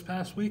discovered this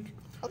past week.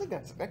 I think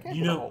that can't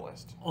be the whole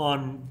list.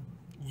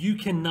 You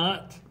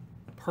cannot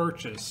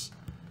purchase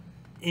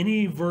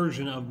any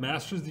version of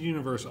Masters of the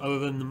Universe other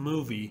than the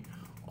movie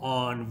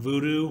on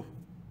Vudu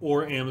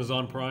or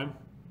Amazon Prime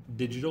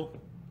digital.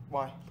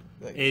 Why?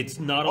 It's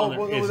not on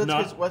there.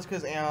 That's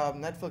because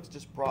Netflix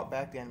just brought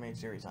back the animated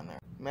series on there.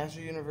 Master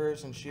of the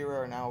Universe and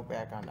She-Ra are now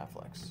back on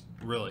Netflix.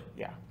 Really?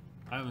 Yeah.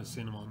 I haven't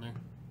seen them on there.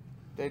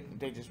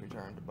 They just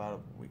returned about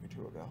a week or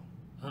 2 ago.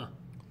 Huh.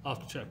 I'll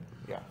have to check.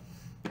 Yeah.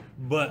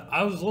 But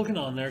I was looking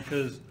on there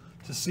to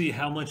see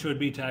how much it would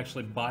be to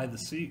actually buy the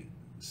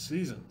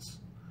seasons.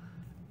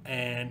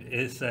 And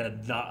it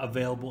said not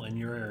available in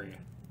your area.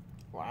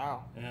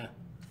 Wow. Yeah.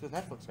 Because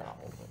Netflix got a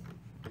hold of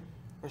it.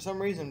 For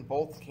some reason,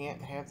 both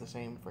can't have the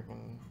same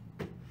freaking...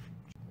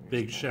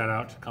 Big shout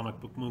out to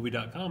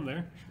comicbookmovie.com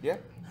there.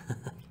 Yep.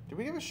 Did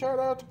we give a shout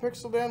out to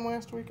Pixel Dan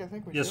last week? I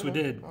think we did. Yes, we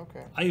did.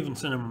 Okay. I even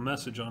sent him a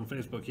message on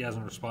Facebook. He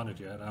hasn't responded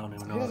yet. I don't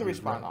even know. He doesn't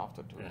respond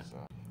often to us.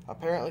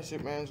 Apparently,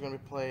 Superman is going to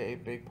play a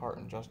big part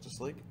in Justice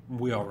League.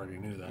 We already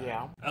knew that.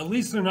 Yeah. At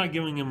least they're not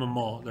giving him a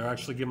mullet. They're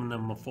actually giving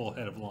him a full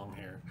head of long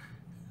hair.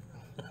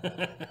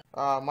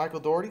 Michael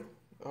Dougherty,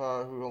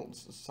 who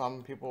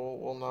some people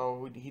will know,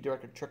 who he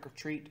directed Trick or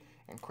Treat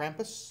and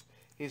Krampus.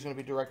 He's going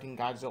to be directing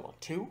Godzilla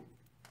 2.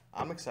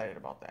 I'm excited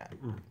about that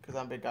because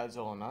I'm a big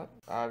Godzilla nut.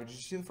 Did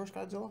you see the first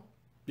Godzilla?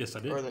 Yes,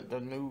 I did. Or the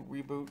new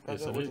reboot?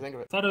 Yes, What did you think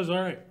of it? Thought it was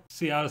all right.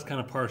 See, I was kind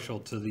of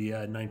partial to the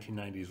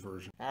 1990s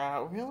version.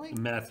 Really?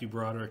 The Matthew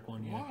Broderick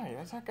one, yeah. Why?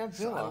 That's not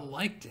Godzilla. I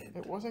liked it.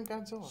 It wasn't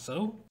Godzilla.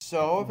 So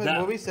if a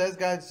movie says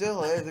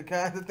Godzilla, the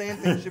kind of thing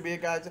it should be a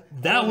Godzilla.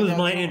 That was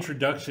my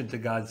introduction to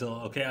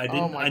Godzilla. Okay, I didn't.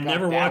 Oh my I God,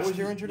 never that watched. was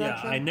your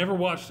introduction? Yeah, I never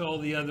watched all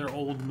the other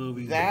old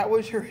movies. That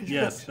was your introduction?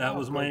 Yes, that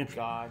was my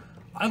introduction. God.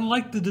 I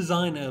liked the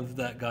design of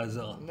that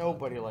Godzilla.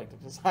 Nobody liked the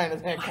design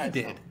of that Godzilla. I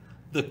did.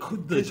 The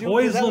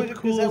toys looked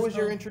cool. Because that was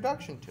your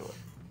introduction to it.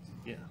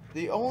 Yeah.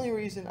 The only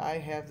reason I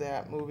have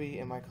that movie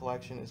in my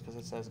collection is because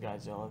it says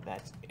Godzilla.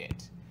 That's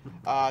it.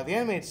 The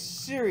animated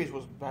series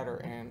was better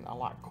and a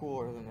lot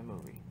cooler than the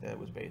movie that it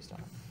was based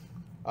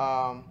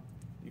on.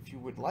 If you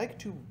would like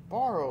to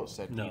borrow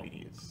said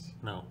DVDs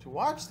to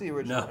watch the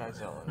original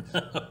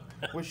Godzillas,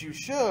 which you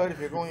should if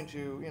you're going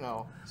to,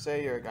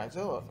 say you're a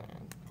Godzilla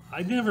fan.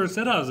 I never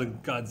said I was a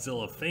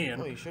Godzilla fan.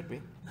 Well, you should be.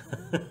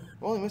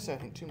 We're only missing, I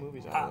think, 2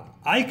 movies out of them.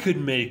 I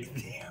could make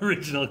the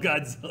original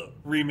Godzilla,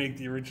 remake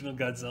the original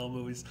Godzilla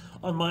movies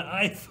on my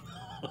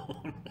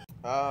iPhone.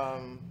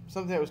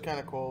 Something that was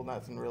kind of cool,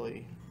 nothing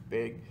really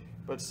big,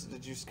 but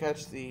did you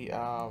catch the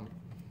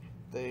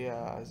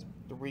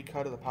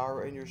recut of the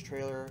Power Rangers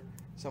trailer?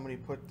 Somebody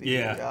put the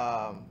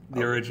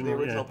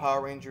original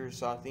Power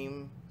Rangers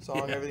theme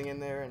song and everything in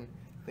there, and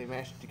they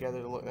mashed it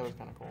together to look. That was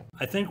kind of cool.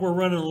 I think we're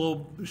running a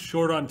little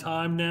short on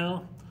time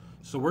now,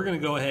 so we're going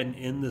to go ahead and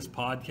end this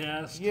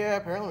podcast. Yeah,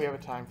 apparently we have a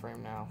time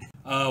frame now.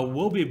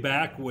 We'll be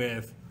back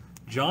with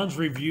John's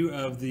review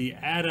of the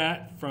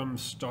AT-AT from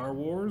Star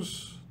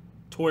Wars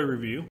toy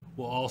review.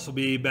 We'll also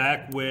be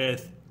back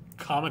with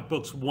Comic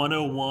Books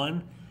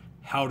 101,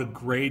 how to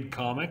grade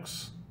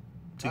comics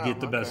to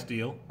get the best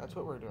deal. That's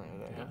what we're doing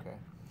today. Yeah.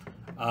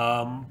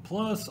 Okay.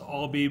 Plus,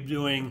 I'll be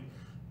doing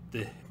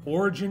the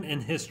origin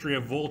and history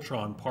of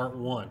Voltron Part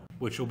 1,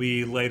 which will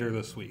be later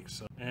this week.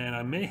 And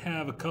I may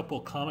have a couple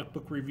comic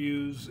book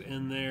reviews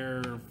in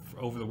there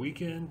over the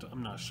weekend.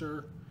 I'm not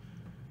sure.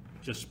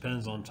 Just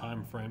depends on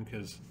time frame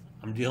because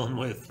I'm dealing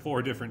with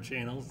 4 different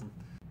channels.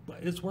 But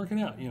it's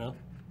working out,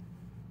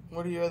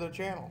 What are your other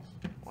channels?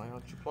 Why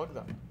don't you plug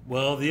them?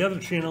 Well, the other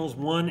channels,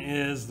 one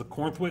is the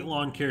Cornthwaite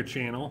Lawn Care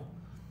channel,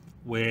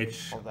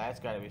 which... Oh,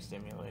 that's got to be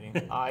stimulating.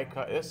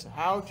 This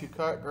how to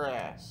cut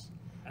grass.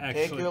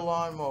 Actually, take your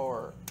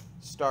lawnmower,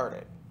 start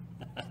it,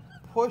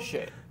 push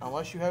it.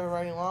 Unless you have a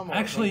riding lawnmower,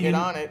 actually, get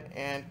on it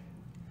and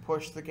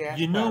push the gas.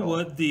 You know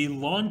what? The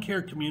lawn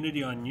care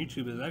community on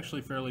YouTube is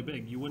actually fairly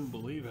big. You wouldn't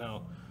believe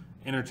how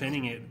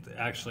entertaining it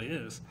actually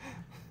is.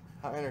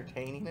 How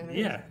entertaining it is?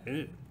 Yeah,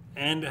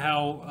 and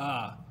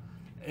how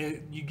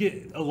you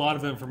get a lot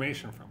of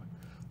information from it.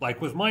 Like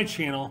with my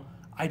channel,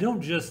 I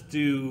don't just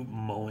do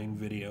mowing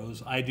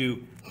videos. I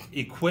do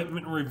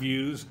equipment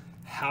reviews,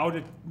 how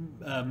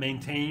to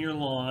maintain your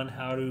lawn,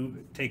 how to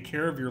take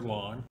care of your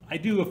lawn. I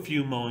do a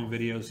few mowing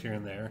videos here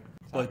and there,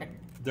 but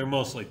they're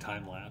mostly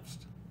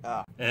time-lapsed.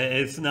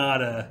 It's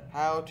not a...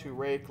 How to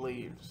rake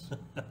leaves.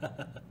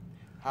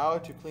 How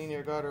to clean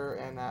your gutter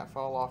and not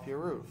fall off your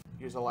roof.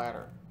 Use a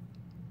ladder.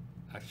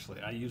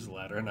 Actually, I use a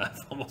ladder and I've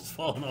almost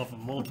fallen off of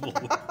multiple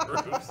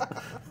roofs.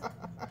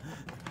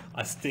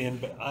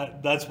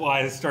 That's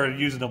why I started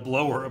using a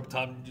blower up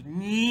top.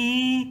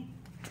 You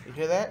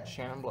hear that?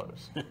 Shannon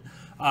blows.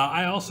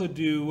 I also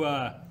do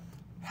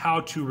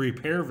how to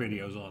repair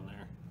videos on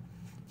there.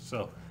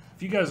 So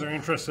if you guys are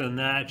interested in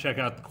that, check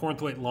out the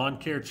Cornthwaite Lawn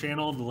Care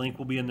channel. The link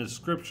will be in the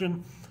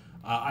description.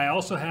 I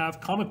also have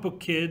Comic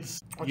Book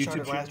Kids. Which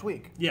started last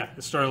week. Yeah,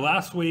 it started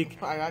last week.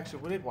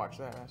 We did watch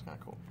that. That's kind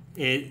of cool.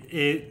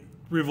 It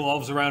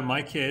revolves around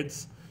my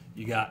kids.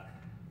 You got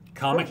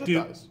Comic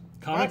Duke.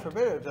 God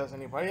forbid it does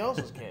anybody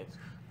else's kids.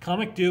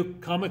 Comic Duke,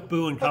 Comic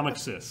Boo, and Comic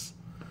Sis.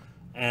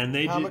 And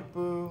they Comic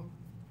Boo,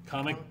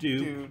 Comic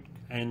Duke,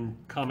 and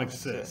Comic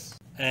Sis.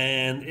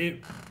 And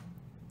you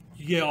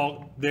get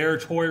all their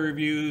toy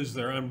reviews,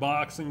 their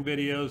unboxing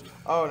videos.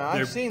 Oh, now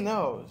I've seen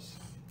those.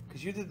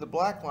 Because you did the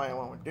Black Lion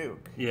one with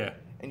Duke. Yeah.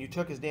 And you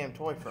took his damn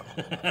toy from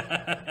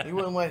him. You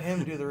wouldn't let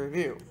him do the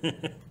review.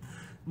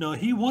 No,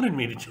 he wanted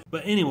me to.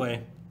 But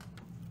anyway.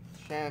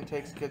 Shannon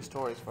takes kids'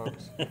 toys,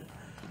 folks.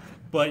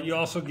 But you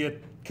also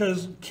get,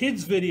 because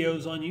kids'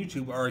 videos on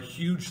YouTube are a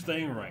huge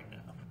thing right now.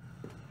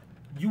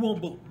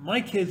 My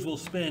kids will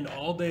spend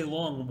all day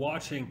long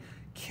watching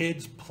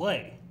kids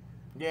play.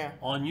 Yeah.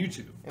 On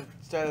YouTube.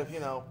 Instead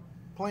of,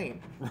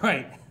 playing.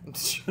 Right.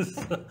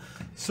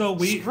 So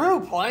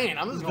screw playing.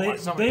 I'm just going to let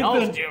somebody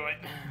else do it.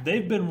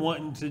 They've been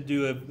wanting to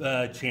do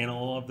a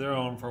channel of their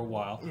own for a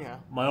while. Yeah.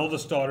 My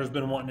oldest daughter's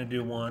been wanting to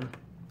do one.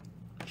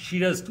 She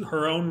does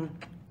her own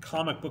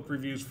comic book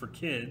reviews for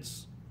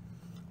kids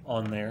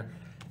on there.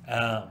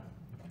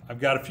 I've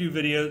got a few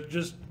videos,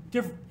 just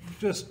different.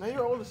 Just Now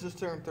your oldest just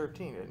turned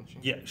 13, didn't she?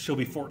 yeah, she'll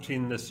be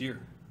 14 this year.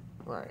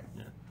 Right.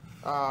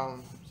 Yeah.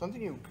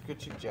 Something you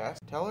could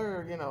suggest, tell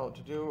her,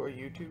 to do a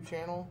YouTube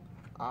channel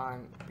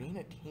on being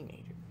a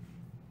teenager.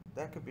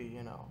 That could be,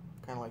 kind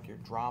of like your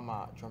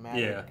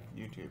dramatic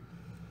YouTube.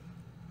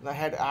 And I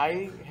had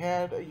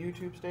a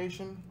YouTube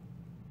station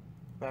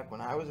back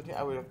when I was a teen.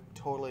 I would have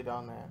totally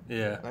done that.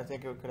 Yeah. And I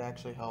think it could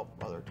actually help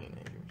other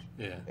teenagers.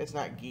 Yeah. It's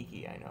not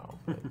geeky, I know.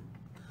 But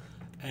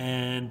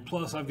And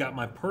plus, I've got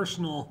my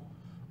personal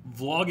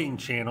vlogging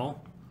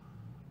channel,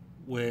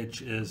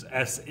 which is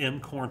SM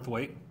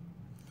Cornthwaite.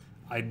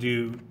 I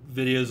do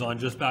videos on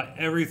just about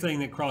everything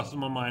that crosses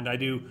my mind. I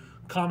do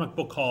comic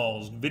book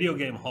hauls, video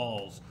game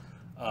hauls,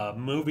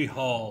 movie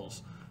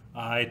hauls.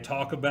 I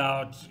talk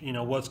about,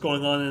 what's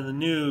going on in the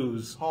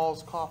news.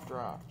 Paul's cough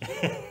drops.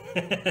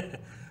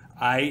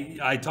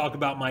 I talk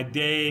about my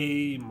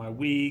day, my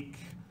week,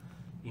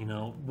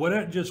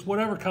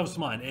 whatever comes to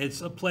mind.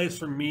 It's a place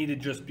for me to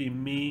just be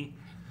me.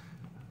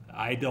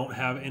 I don't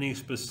have any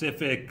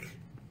specific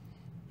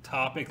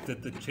topic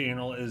that the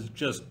channel is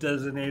just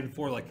designated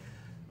for. Like,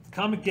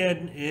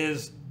 Comic-Geddon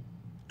is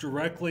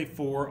directly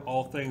for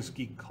all things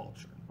geek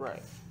culture.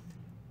 Right.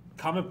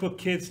 Comic Book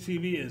Kids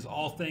TV is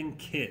all things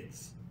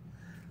kids.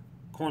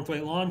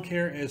 Cornthwaite Lawn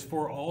Care is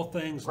for all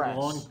things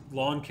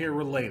lawn care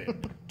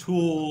related.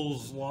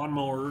 Tools,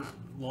 lawnmower,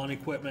 lawn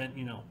equipment,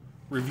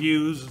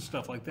 reviews and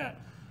stuff like that.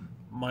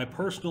 My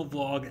personal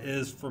vlog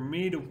is for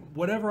me to,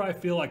 whatever I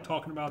feel like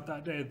talking about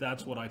that day,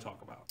 that's what I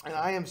talk about. And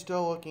I am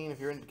still looking, if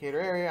you're in the Decatur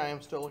area, I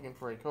am still looking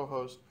for a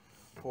co-host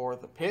for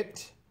The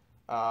Pit,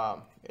 a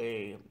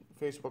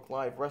Facebook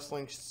Live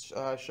wrestling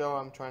show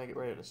I'm trying to get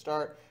ready to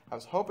start. I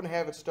was hoping to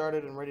have it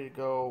started and ready to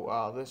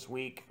go this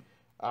week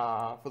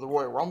for the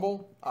Royal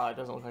Rumble. It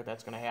doesn't look like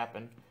that's going to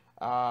happen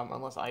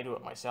unless I do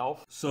it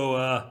myself.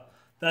 So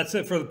that's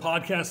it for the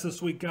podcast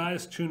this week,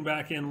 guys. Tune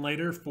back in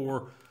later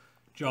for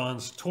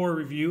John's tour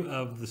review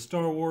of the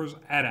Star Wars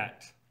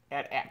AT-ACT.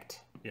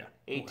 AT-ACT. Yeah.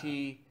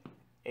 AT-ACT.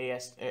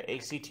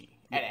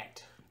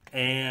 AT-ACT.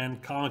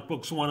 And Comic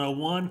Books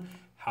 101,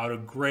 how to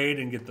grade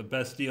and get the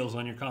best deals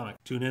on your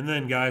comic. Tune in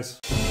then, guys.